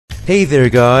Hey there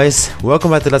guys,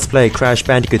 welcome back to Let's Play Crash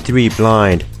Bandicoot 3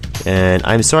 Blind. And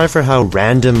I'm sorry for how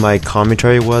random my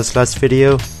commentary was last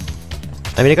video.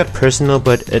 I mean, it got personal,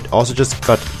 but it also just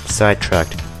got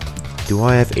sidetracked. Do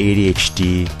I have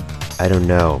ADHD? I don't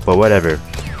know, but whatever.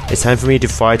 It's time for me to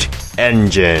fight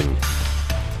Engine,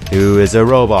 who is a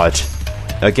robot.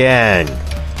 Again.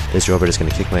 This robot is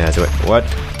gonna kick my ass. Wait, what?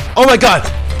 Oh my god!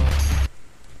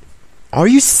 Are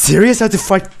you serious? I have to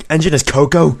fight Engine as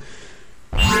Coco?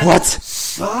 What?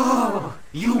 So,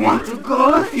 you want to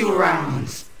go a few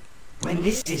rounds? When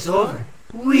this is over,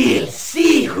 we'll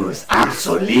see who's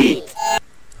obsolete.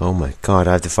 Oh my god,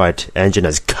 I have to fight Engine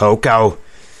as Coco.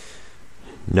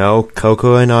 No,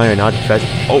 Coco and I are not best.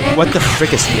 Oh, what the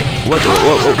frick is here? What?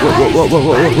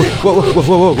 Whoa.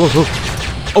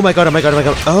 Oh my god, oh my god, oh my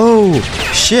god. Oh,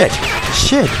 shit.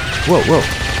 Whoa.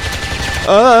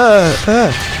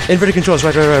 Inverted controls,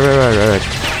 right.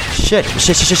 Shit. What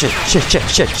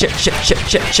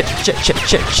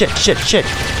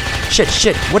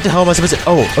the hell am I supposed to?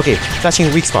 Oh, okay.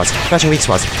 Flashing weak spots.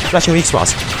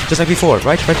 Just like before,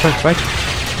 right?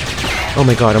 Oh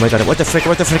my god. What the frick?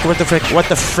 What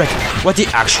the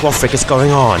actual frick is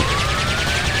going on?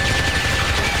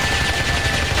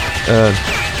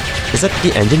 Is that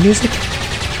the engine music?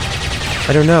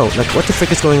 I don't know. Like, what the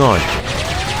frick is going on?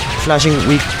 Flashing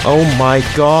weak. Oh my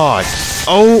god.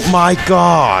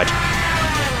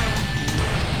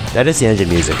 That is the engine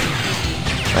music,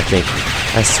 I think.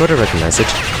 I sort of recognize it.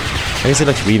 I guess I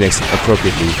like remix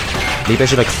appropriately. Maybe I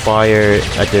should like fire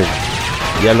at the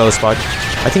yellow spot.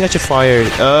 I think I should fire.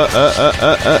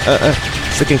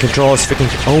 Freaking controls.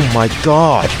 Oh my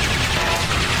god.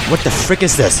 What the frick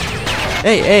is this?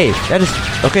 Hey, that is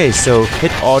okay. So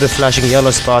hit all the flashing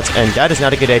yellow spots, and that is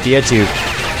not a good idea to,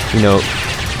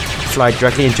 fly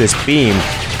directly into his beam.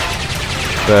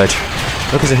 But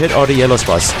okay, so hit all the yellow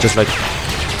spots, just like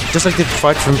the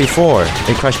fight from before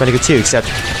in Crash Bandicoot 2, except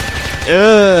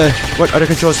what other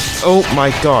controls? Oh my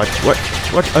god, what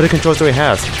other controls do we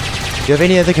have? Do you have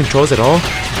any other controls at all?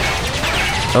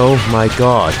 Oh my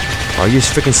god, are you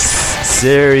freaking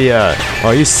serious?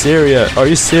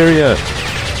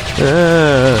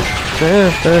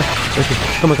 Okay.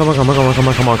 Come on.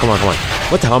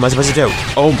 What the hell am I supposed to do?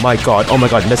 Oh my god,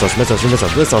 missiles.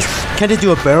 Can't it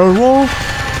do a barrel roll?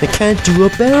 It can't do a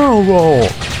barrel roll.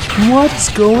 What's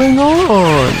going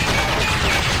on?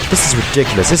 This is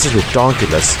ridiculous. This is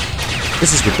redonkulous.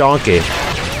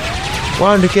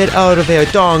 Want to get out of here,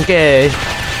 donkey.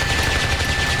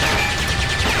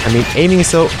 I mean, aiming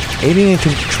and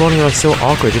controlling are so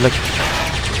awkward. You're like,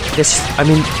 this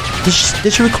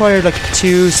should require like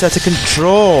 2 sets of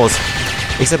controls.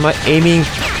 Except my aiming,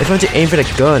 if I want to aim for the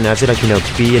gun, I have to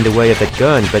be in the way of the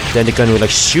gun, but then the gun will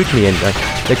shoot me, and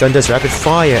the gun does rapid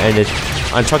fire, and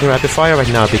I'm talking rapid fire right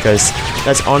now because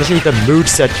that's honestly the mood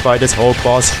set by this whole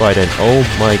boss fight, and oh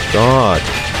my god,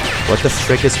 what the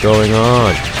frick is going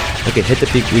on? Okay, hit the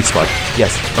big weak spot.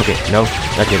 Yes, okay, no,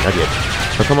 not yet.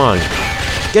 Oh, come on.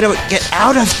 Get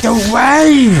out of the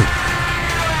way!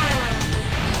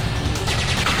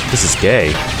 This is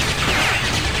gay.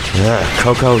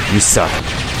 Coco, you suck.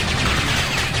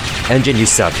 Engine, you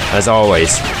suck, as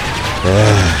always.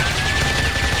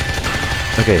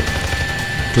 Okay.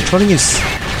 Controlling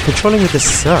with this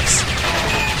sucks.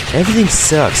 Everything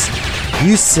sucks.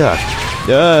 You suck.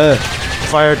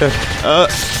 Fire the...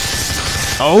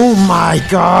 Oh my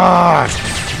god!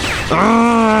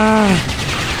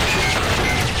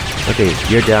 Okay,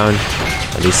 you're down.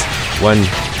 At least one...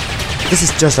 This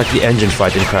is just like the engine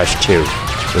fight in Crash 2.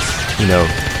 With,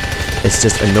 it's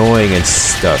just annoying and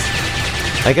stuff.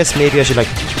 I guess maybe I should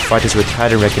fight this with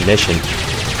pattern recognition.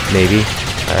 Maybe.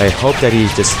 I hope that he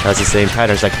just has the same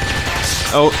patterns, like...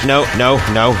 Oh, no. How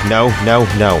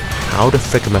the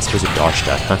frick am I supposed to dodge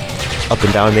that, huh? Up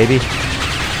and down, maybe?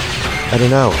 I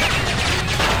don't know.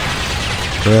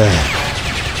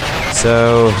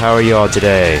 So, how are you all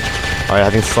today? Are you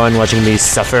having fun watching me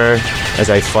suffer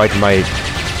as I fight my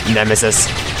nemesis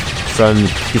from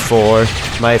before?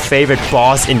 My favorite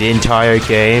boss in the entire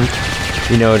game.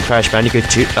 In Crash Bandicoot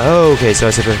 2. Oh, okay, so I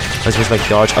was supposed to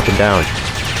dodge up and down.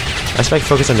 I should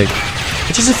focus on the...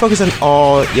 I just focus on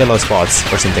all yellow spots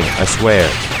or something, I swear.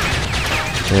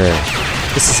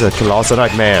 This is a colossal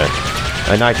nightmare.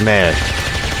 A nightmare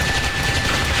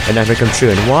come true.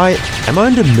 And why? Am I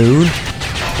on the moon?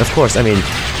 Of course, I mean,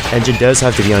 Engine does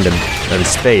have to be on the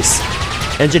space.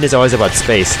 Engine is always about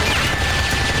space.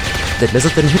 That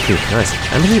missile didn't hit me. Nice.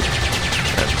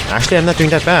 Actually, I'm not doing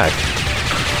that bad.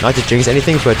 Not to jinx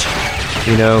anything, but,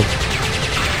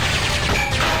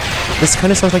 this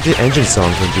kind of sounds like the Engine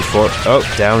song from before. Oh,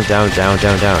 down.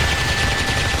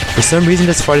 For some reason,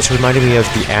 this fight is reminding me of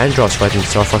the Andros fight in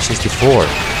Star Fox 64.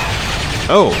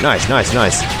 Oh, nice.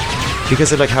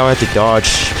 Because of like how I had to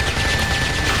dodge.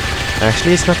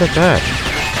 Actually, it's not that bad.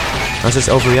 I was just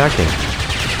overreacting.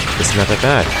 It's not that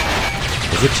bad.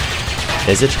 Is it?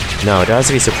 Is it? No, there has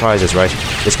to be surprises, right?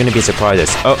 There's gonna be surprises.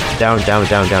 Oh, down.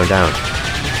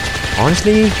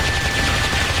 Honestly,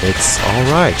 it's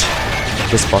alright.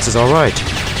 This boss is alright.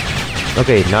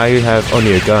 Okay, now you have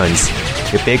only your guns.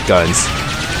 Your big guns.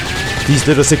 These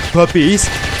little sick puppies.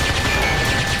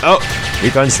 Oh,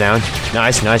 your gun's down.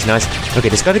 Nice. Okay,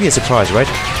 there's gotta be a surprise, right?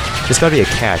 There's gotta be a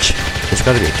catch.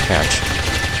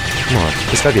 Come on,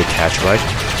 there's gotta be a catch, right?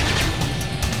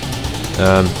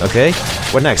 Okay.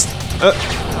 What next?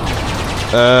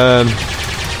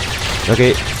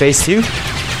 Okay, phase 2?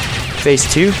 Phase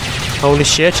 2? Holy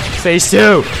shit. Phase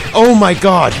 2! Oh my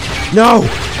god! No!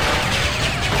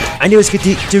 I knew it was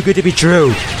too good to be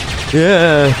true.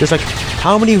 Yeah, there's like,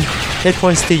 how many hit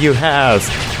points do you have?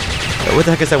 What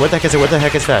the heck is that? What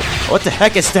the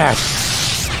heck is that?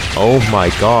 Oh my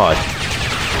god.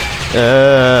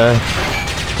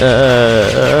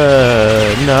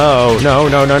 No.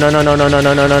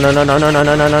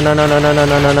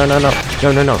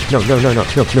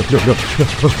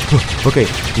 Okay,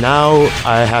 now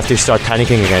I have to start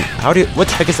panicking again. What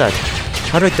the heck is that?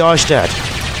 How do I dodge that?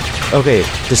 Okay,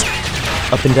 just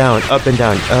up and down.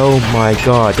 Oh my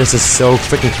god, this is so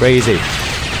freaking crazy.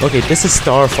 Okay, this is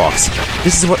Star Fox.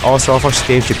 This is what all Star Fox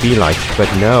games should be like. But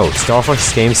no, Star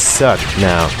Fox games suck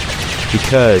now.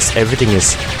 Because everything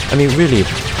is, I mean, really,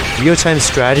 real-time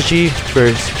strategy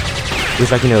with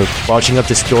like, you know, watching up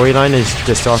the storyline is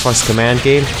the Star Fox Command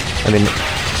game. I mean,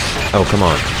 oh, come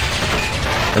on.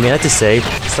 I mean, I have to say,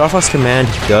 Star Fox Command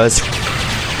does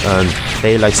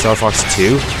play like Star Fox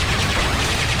 2.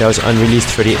 That was unreleased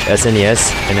for the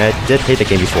SNES, and I did play the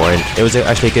game before, and it was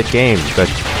actually a good game, but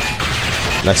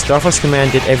like Star Fox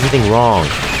Command did everything wrong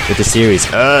with the series.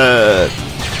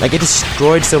 Like it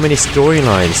destroyed so many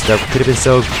storylines that could have been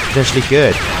so potentially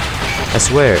good. I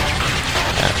swear.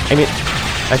 I mean,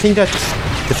 I think that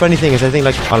the funny thing is, I think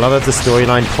like a lot of the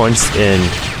storyline points in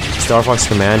Star Fox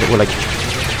Command were like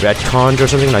retconned or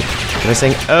something. Like they're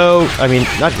saying, oh, I mean,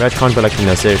 not retconned, but like, you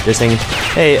know, so they're saying,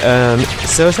 hey,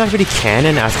 so it's not really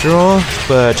canon after all,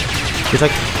 but there's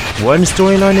like one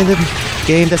storyline in the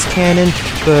game that's canon,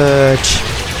 but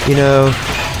you know,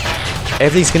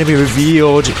 everything's gonna be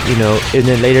revealed, you know, in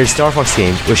a later Star Fox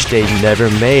game, which they never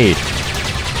made.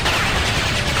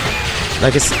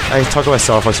 Like, I talk about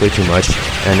Star Fox way too much,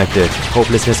 and like the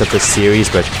hopelessness of the series,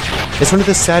 but it's one of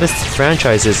the saddest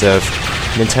franchises of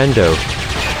Nintendo.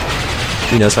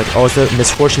 You know, it's like always the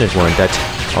misfortunate one that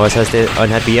always has the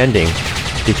unhappy ending,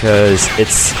 because it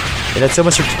had so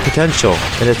much potential,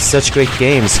 and it's such great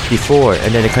games before,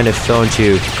 and then it kind of fell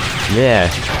into, yeah.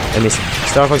 I mean,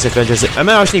 Star Fox Adventures. Am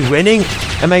I actually winning?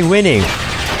 Am I winning?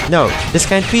 No, this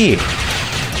can't be.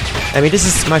 I mean, this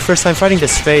is my first time fighting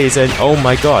this phase, and oh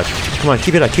my god. Come on,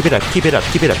 keep it up. Come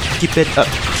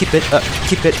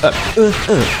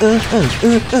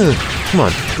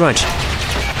on,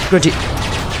 Grunty.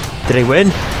 Did I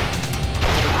win?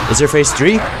 Is there phase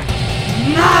 3?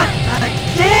 Not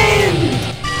again!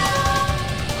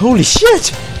 Holy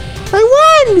shit! I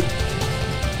won!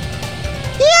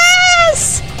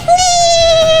 Yes!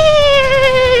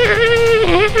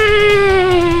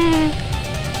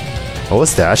 What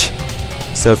was that?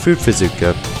 So, fruit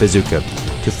bazooka.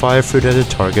 To fire fruit at a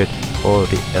target, or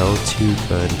the L2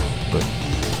 button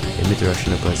in the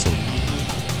direction of button.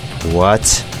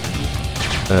 What?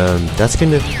 That's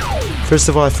gonna... First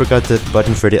of all, I forgot the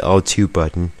button for the L2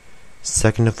 button.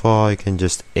 Second of all, I can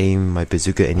just aim my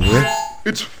bazooka anywhere.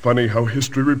 It's funny how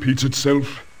history repeats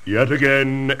itself. Yet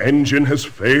again, Engine has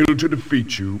failed to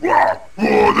defeat you.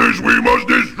 For this we must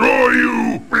destroy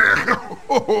you!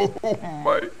 Oh,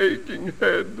 my aching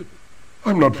head.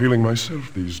 I'm not feeling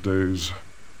myself these days.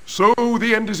 So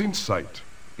the end is in sight.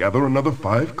 Gather another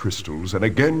 5 crystals, and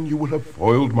again you will have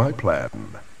foiled my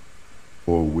plan.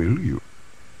 Or will you?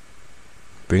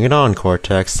 Bring it on,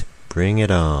 Cortex. Bring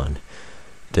it on.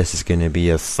 This is gonna be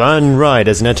a fun ride,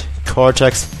 isn't it?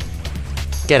 Cortex,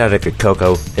 get out of your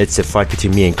cocoa. It's a fight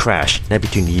between me and Crash, not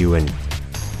between you and...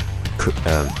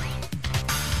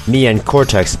 me and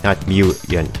Cortex, not you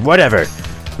and... whatever!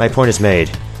 My point is made.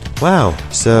 Wow,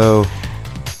 so...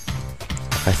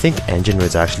 I think Engine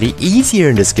was actually easier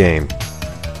in this game.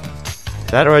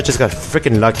 That or I just got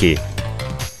freaking lucky.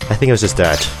 I think it was just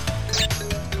that.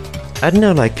 I don't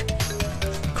know, like...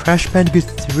 Crash Bandicoot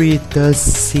 3 does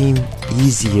seem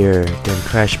easier than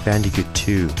Crash Bandicoot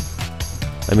 2.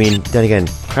 I mean, then again,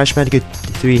 Crash Bandicoot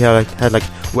 3 had like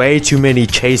way too many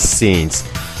chase scenes.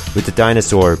 with the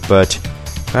dinosaur, but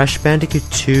Crash Bandicoot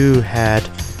 2 had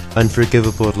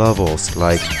unforgivable levels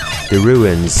like the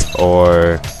ruins,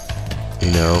 or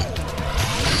you know,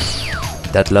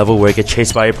 that level where you get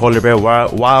chased by a polar bear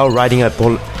while riding a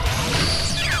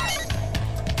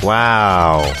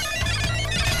Wow.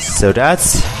 So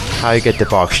that's how you get the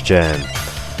box gem.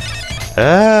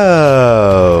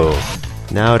 Oh,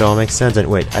 now it all makes sense. And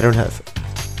wait, I don't have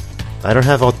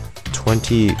all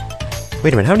 20.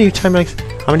 Wait a minute, how many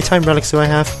time relics do I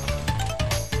have?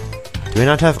 Do I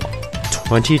not have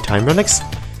 20 time relics?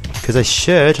 Because I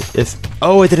should.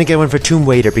 I didn't get one for Tomb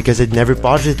Raider because I never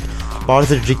bothered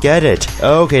to get it.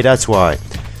 Okay, that's why.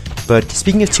 But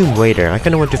speaking of Tomb Raider, I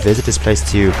kind of want to visit this place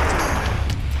too.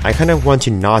 I kind of want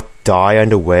to not die on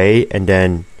the way, and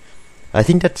then I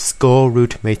think that skull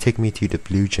route may take me to the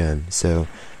blue gem, so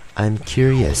I'm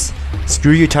curious.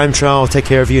 Screw you, time trial, I'll take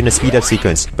care of you in a speed up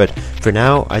sequence, but for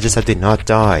now I just have to not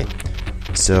die.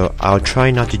 So I'll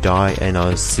try not to die, and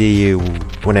I'll see you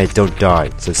when I don't die.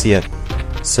 So see ya.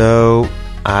 So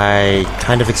I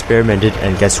kind of experimented,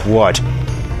 and guess what?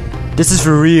 This is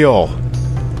for real.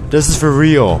 This is for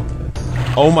real.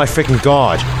 Oh my freaking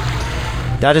god.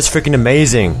 That is freaking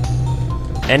amazing.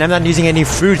 And I'm not using any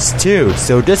fruits too,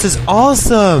 so this is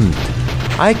awesome.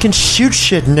 I can shoot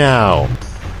shit now.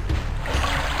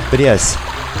 But yes,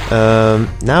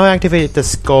 now I activated the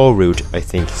skull route, I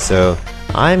think, so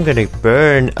I'm gonna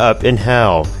burn up in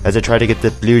hell as I try to get the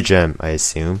blue gem, I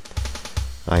assume.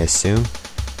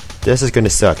 This is gonna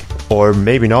suck. Or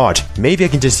maybe not. Maybe I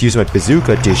can just use my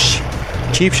bazooka to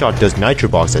cheap shot those nitro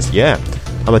boxes. Yeah,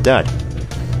 how about that?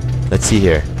 Let's see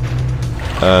here.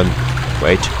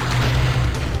 Wait.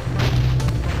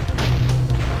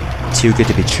 Too good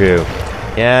to be true.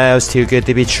 Yeah, it was too good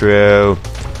to be true.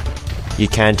 You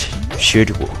can't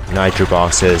shoot nitro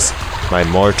boxes. My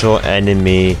mortal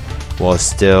enemy will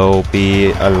still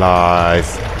be alive.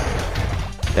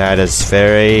 That is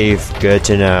very good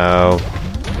to know.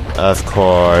 Of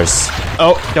course.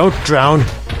 Oh, don't drown.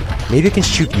 Maybe I can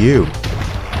shoot you.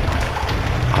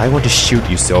 I want to shoot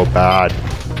you so bad.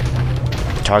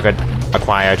 Target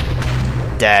acquired.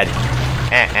 Dead.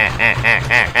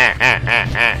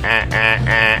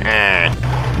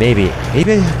 Maybe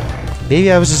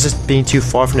I was just being too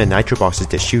far from the nitro boxes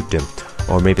to shoot them.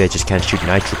 Or maybe I just can't shoot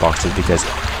nitro boxes because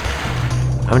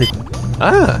how many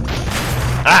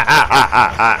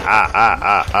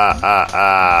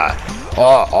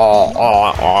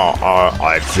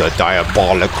I feel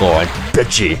diabolical and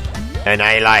bitchy, and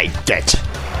I like it.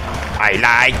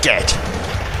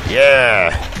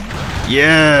 Yeah.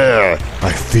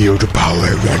 I feel the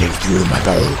power running through my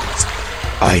bones.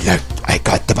 I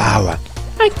got the power.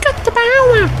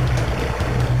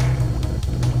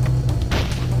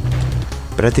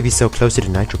 But I have to be so close to the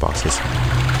nitro boxes.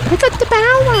 I got the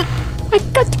power.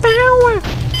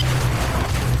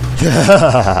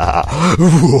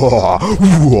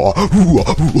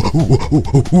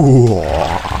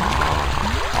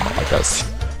 This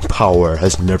power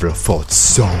has never felt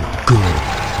so good.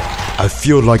 I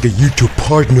feel like a YouTube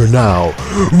partner now.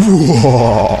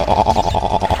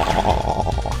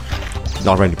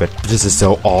 Not really, but this is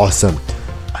so awesome.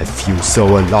 I feel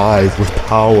so alive with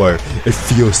power. It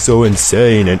feels so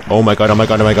insane, and oh my god, how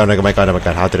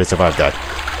did I survive that?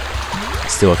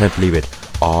 Still, I can't believe it.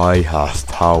 I have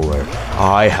power.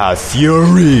 I have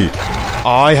fury.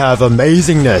 I have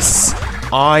amazingness.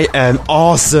 I am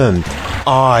awesome.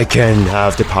 I can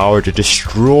have the power to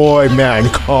destroy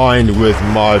mankind with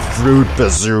my fruit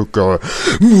bazooka.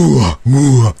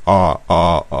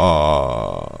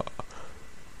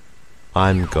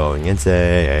 I'm going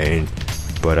insane,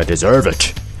 but I deserve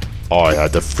it. I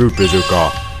had the fruit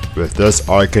bazooka. With this,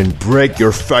 I can break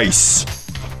your face.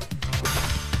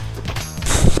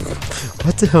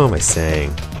 What the hell am I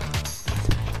saying?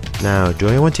 Now, do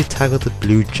I want to tackle the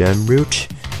blue gem route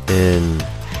in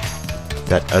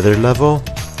that other level?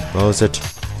 What was it?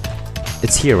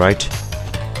 It's here, right?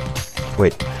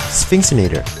 Wait,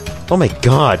 Sphinxinator. Oh my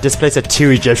god, this place had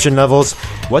 2 Egyptian levels?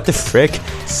 What the frick?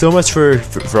 So much for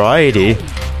variety.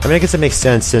 I mean, I guess it makes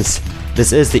sense since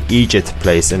this is the Egypt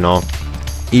place and all.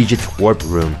 Egypt warp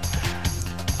room.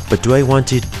 But do I want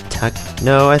to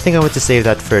No, I think I want to save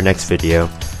that for next video.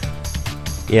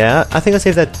 Yeah, I think I'll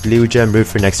save that blue gem route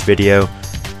for next video.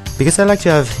 Because I like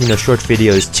to have, short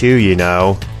videos too,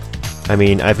 I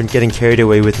mean, I've been getting carried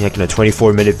away with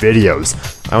 24-minute videos.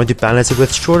 I want to balance it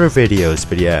with shorter videos,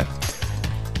 but yeah.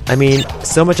 I mean,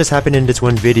 so much has happened in this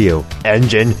one video.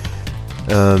 Engine,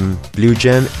 blue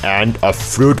gem, and a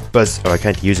fruit buzz. Oh, I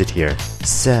can't use it here.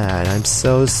 Sad, I'm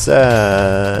so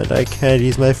sad. I can't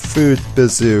use my fruit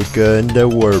bazooka in the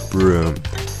warp room.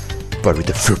 but with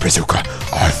the fruit bazooka,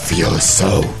 I feel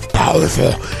so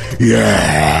powerful.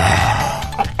 Yeah.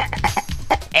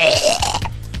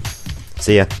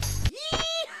 See ya.